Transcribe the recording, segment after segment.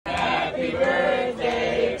Happy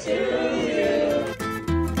birthday to you.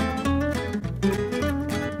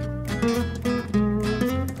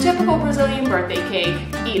 Typical Brazilian birthday cake,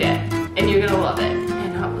 eat it, and you're gonna love it.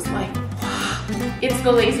 And I was like, wow, it's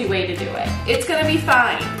the lazy way to do it. It's gonna be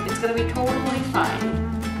fine. It's gonna be totally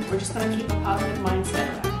fine. We're just gonna keep a positive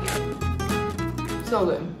mindset around here. So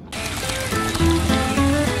good.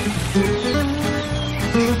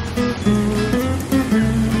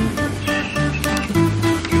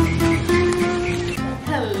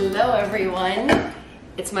 Hello everyone.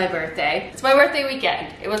 It's my birthday. It's my birthday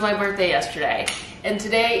weekend. It was my birthday yesterday. And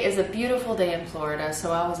today is a beautiful day in Florida,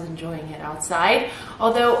 so I was enjoying it outside.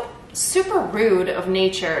 Although super rude of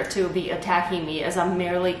nature to be attacking me as I'm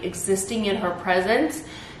merely existing in her presence.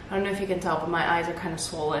 I don't know if you can tell, but my eyes are kind of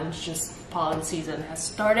swollen. It's just pollen season has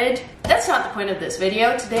started. That's not the point of this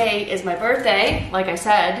video. Today is my birthday. Like I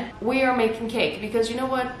said, we are making cake because you know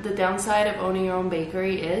what the downside of owning your own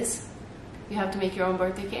bakery is? You have to make your own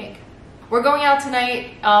birthday cake. We're going out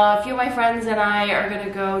tonight. A few of my friends and I are gonna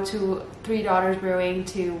go to Three Daughters Brewing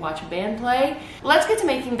to watch a band play. Let's get to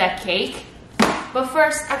making that cake. But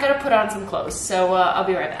first, I gotta put on some clothes, so I'll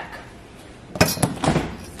be right back.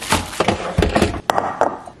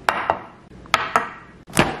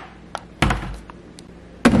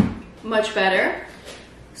 Much better.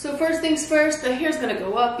 So first things first, the hair's gonna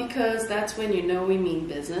go up because that's when you know we mean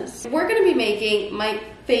business. We're gonna be making my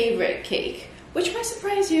favorite cake, which might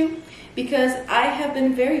surprise you because I have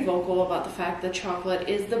been very vocal about the fact that chocolate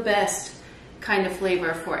is the best kind of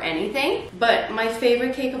flavor for anything. But my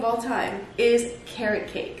favorite cake of all time is carrot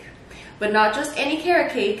cake. But not just any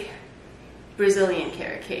carrot cake, Brazilian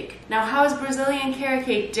carrot cake. Now, how is Brazilian carrot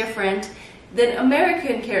cake different than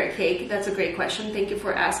American carrot cake? That's a great question. Thank you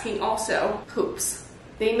for asking. Also, hoops.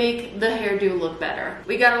 They make the hairdo look better.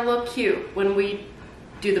 We gotta look cute when we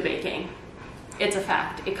do the baking. It's a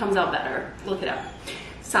fact. It comes out better. Look it up.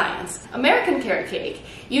 Science. American carrot cake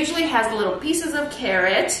usually has the little pieces of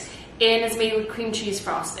carrot and it's made with cream cheese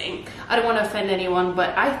frosting. I don't want to offend anyone,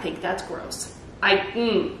 but I think that's gross.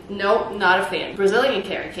 Nope, not a fan. Brazilian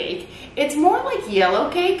carrot cake, it's more like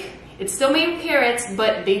yellow cake. It's still made with carrots,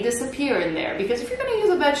 but they disappear in there because if you're gonna use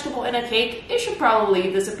a vegetable in a cake, it should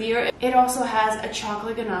probably disappear. It also has a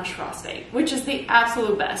chocolate ganache frosting, which is the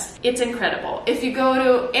absolute best. It's incredible. If you go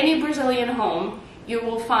to any Brazilian home, you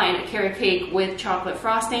will find a carrot cake with chocolate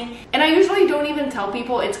frosting. And I usually don't even tell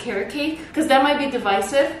people it's carrot cake because that might be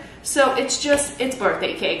divisive. So it's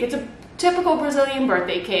birthday cake. It's a typical Brazilian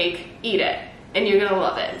birthday cake. Eat it, and you're gonna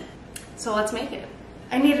love it. So let's make it.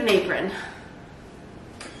 I need an apron.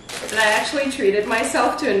 And I actually treated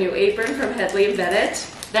myself to a new apron from Hedley & Bennett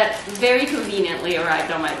that very conveniently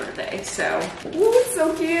arrived on my birthday. So, ooh, it's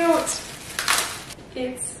so cute.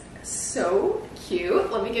 It's so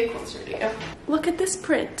cute. Let me get closer to you. Look at this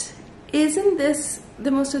print. Isn't this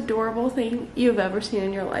the most adorable thing you've ever seen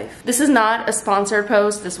in your life? This is not a sponsored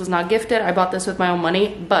post. This was not gifted. I bought this with my own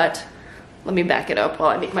money, but let me back it up while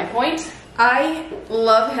I make my point. I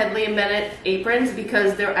love Hedley & Bennett aprons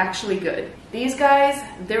because they're actually good. These guys,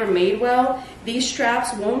 they're made well. These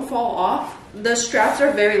straps won't fall off. The straps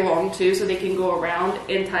are very long too, so they can go around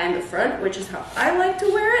and tie in the front, which is how I like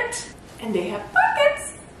to wear it. And they have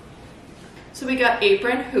pockets. So we got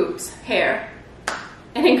apron, hoops, hair,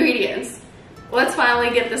 and ingredients. Let's finally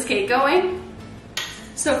get this cake going.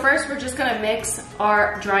 So first we're just gonna mix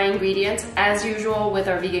our dry ingredients as usual with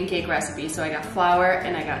our vegan cake recipe. So I got flour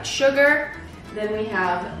and I got sugar. Then we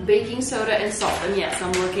have baking soda and salt. And yes,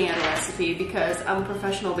 I'm looking at a recipe because I'm a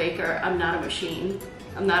professional baker. I'm not a machine.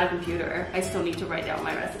 I'm not a computer. I still need to write down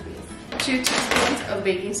my recipes. 2 teaspoons of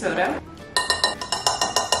baking soda.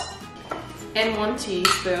 And 1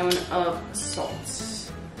 teaspoon of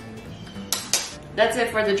salt. That's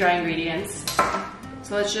it for the dry ingredients.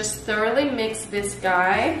 So let's just thoroughly mix this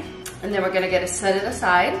guy, and then we're gonna set it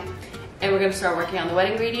aside, and we're gonna start working on the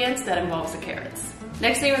wet ingredients that involves the carrots.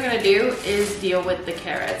 Next thing we're gonna do is deal with the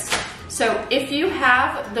carrots. So if you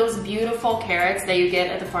have those beautiful carrots that you get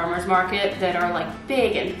at the farmer's market that are like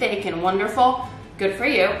big and thick and wonderful, good for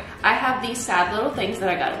you. I have these sad little things that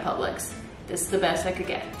I got at Publix. This is the best I could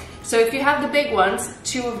get. So if you have the big ones,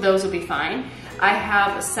 2 of those will be fine. I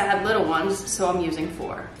have sad little ones, so I'm using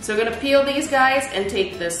 4. So we're gonna peel these guys and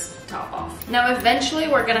take this top off. Now eventually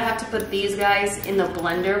we're gonna have to put these guys in the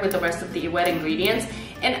blender with the rest of the wet ingredients.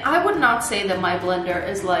 And I would not say that my blender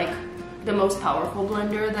is like the most powerful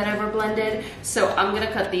blender that ever blended. So I'm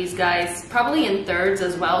gonna cut these guys probably in thirds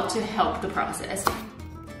as well to help the process.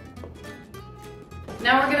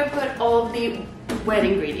 Now we're gonna put all of the wet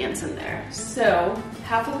ingredients in there. So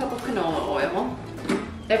 1/2 cup of canola oil,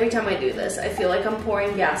 Every time I do this, I feel like I'm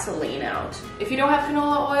pouring gasoline out. If you don't have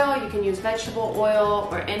canola oil, you can use vegetable oil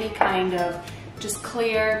or any kind of just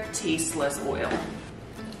clear, tasteless oil.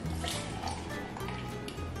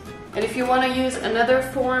 And if you want to use another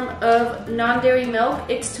form of non-dairy milk,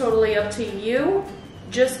 it's totally up to you.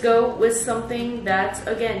 Just go with something that's,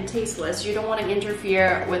 again, tasteless. You don't want to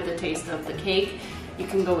interfere with the taste of the cake. You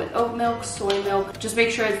can go with oat milk, soy milk. Just make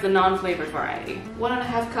sure it's the non-flavored variety.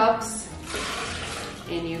 1.5 cups.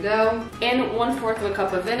 In you go. And 1/4 of a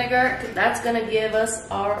cup of vinegar. That's gonna give us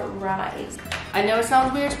our rise. I know it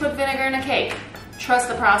sounds weird to put vinegar in a cake. Trust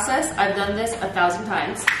the process. I've done this 1,000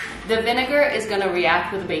 times. The vinegar is gonna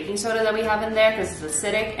react with the baking soda that we have in there because it's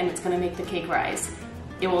acidic and it's gonna make the cake rise.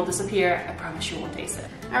 It will disappear. I promise you won't taste it.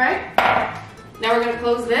 All right. Now we're gonna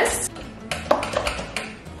close this.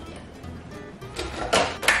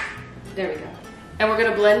 There we go. And we're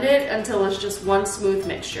gonna blend it until it's just one smooth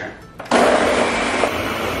mixture.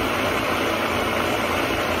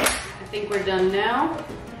 I think we're done now.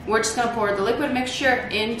 We're just gonna pour the liquid mixture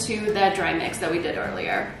into that dry mix that we did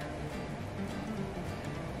earlier.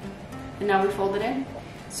 And now we fold it in.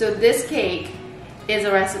 So this cake is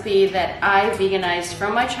a recipe that I veganized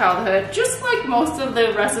from my childhood, just like most of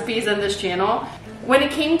the recipes on this channel. When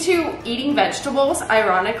it came to eating vegetables,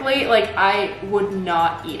 ironically, like I would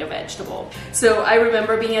not eat a vegetable. So I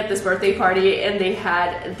remember being at this birthday party and they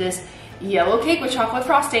had this yellow cake with chocolate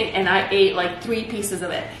frosting and I ate like 3 pieces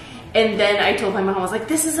of it. And then I told my mom, I was like,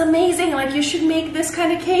 this is amazing, like you should make this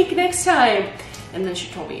kind of cake next time. And then she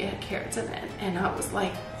told me it had carrots in it. And I was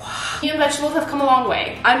like, wow. Vegan vegetables have come a long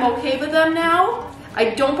way. I'm okay with them now.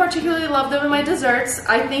 I don't particularly love them in my desserts.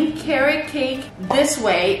 I think carrot cake this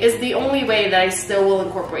way is the only way that I still will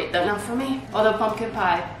incorporate them. Not for me. Although pumpkin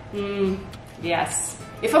pie, yes.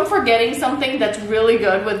 If I'm forgetting something that's really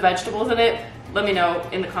good with vegetables in it, let me know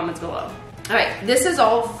in the comments below. All right, this is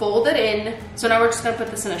all folded in. So now we're just gonna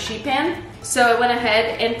put this in a sheet pan. So I went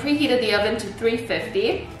ahead and preheated the oven to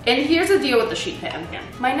 350. And here's the deal with the sheet pan.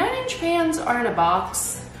 My 9-inch pans are in a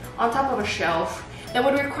box on top of a shelf that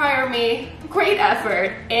would require me great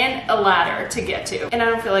effort and a ladder to get to. And I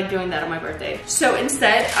don't feel like doing that on my birthday. So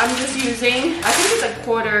instead, I'm just using, I think it's a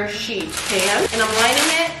 1/4 sheet pan, and I'm lining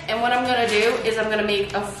it. And what I'm gonna do is I'm gonna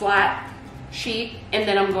make a flat sheet, and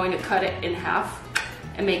then I'm going to cut it in half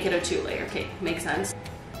and make it a 2-layer cake. Makes sense?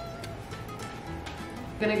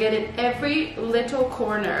 I'm gonna get in every little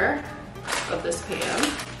corner of this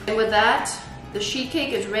pan. And with that, the sheet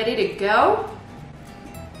cake is ready to go.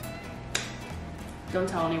 Don't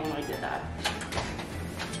tell anyone I did that.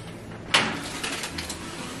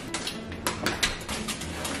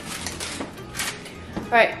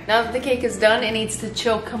 All right, now that the cake is done, it needs to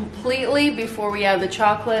chill completely before we add the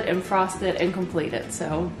chocolate and frost it and complete it.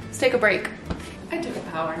 So let's take a break. I took a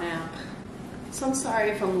power nap, so I'm sorry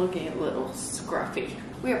if I'm looking a little scruffy.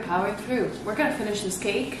 We are powering through. We're gonna finish this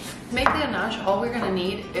cake. To make the ganache, all we're gonna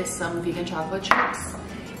need is some vegan chocolate chips.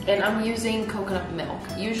 And I'm using coconut milk.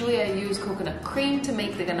 Usually I use coconut cream to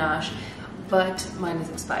make the ganache, but mine is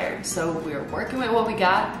expired. So we're working with what we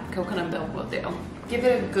got. Coconut milk will do. Give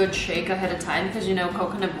it a good shake ahead of time because you know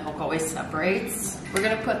coconut milk always separates. We're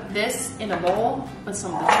gonna put this in a bowl with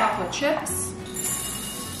some of the chocolate chips.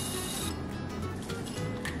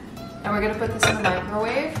 And we're gonna put this in the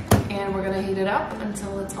microwave and we're gonna heat it up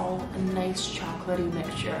until it's all a nice chocolatey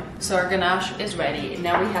mixture. So our ganache is ready.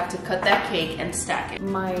 Now we have to cut that cake and stack it.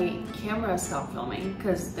 My camera stopped filming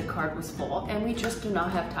because the card was full and we just do not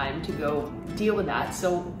have time to go deal with that.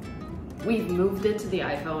 So we've moved it to the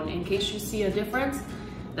iPhone. In case you see a difference,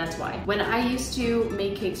 that's why. When I used to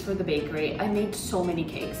make cakes for the bakery, I made so many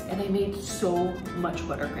cakes and I made so much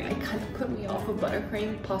buttercream. It kind of put me off of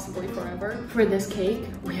buttercream, possibly forever. For this cake,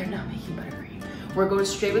 we are not making buttercream. We're going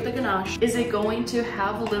straight with the ganache. Is it going to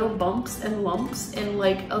have little bumps and lumps and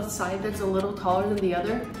like a side that's a little taller than the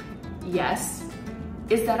other? Yes.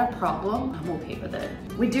 Is that a problem? I'm okay with it.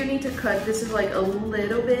 We do need to cut. This is like a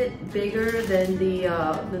little bit bigger than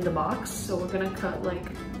the box, so we're gonna cut like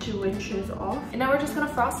 2 inches off. And now we're just gonna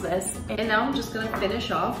frost this. And now I'm just gonna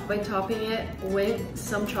finish off by topping it with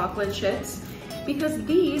some chocolate chips because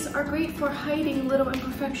these are great for hiding little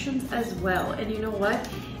imperfections as well. And you know what?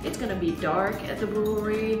 It's gonna be dark at the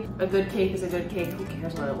brewery. A good cake is a good cake. Who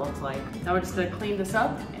cares what it looks like? Now we're just gonna clean this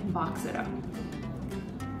up and box it up.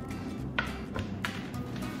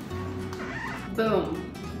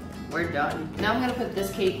 Boom, we're done. Now I'm gonna put this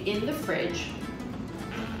cake in the fridge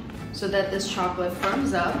so that this chocolate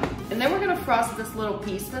firms up. And then we're gonna frost this little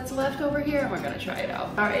piece that's left over here and we're gonna try it out.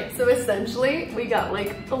 All right, so essentially we got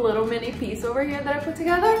like a little mini piece over here that I put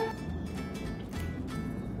together.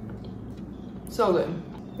 So good.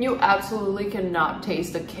 You absolutely cannot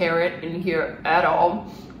taste the carrot in here at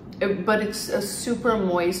all. But it's a super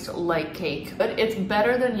moist light cake. But it's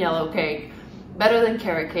better than yellow cake, better than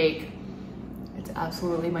carrot cake. It's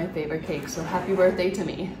absolutely my favorite cake, so happy birthday to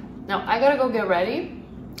me. Now I gotta go get ready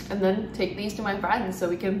and then take these to my friends so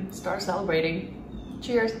we can start celebrating.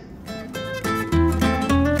 Cheers.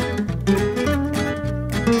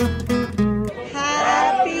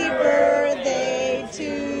 Happy birthday to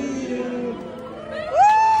you.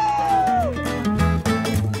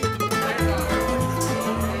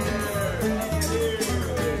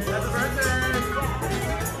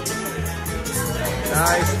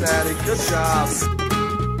 Nice, Daddy. Good job.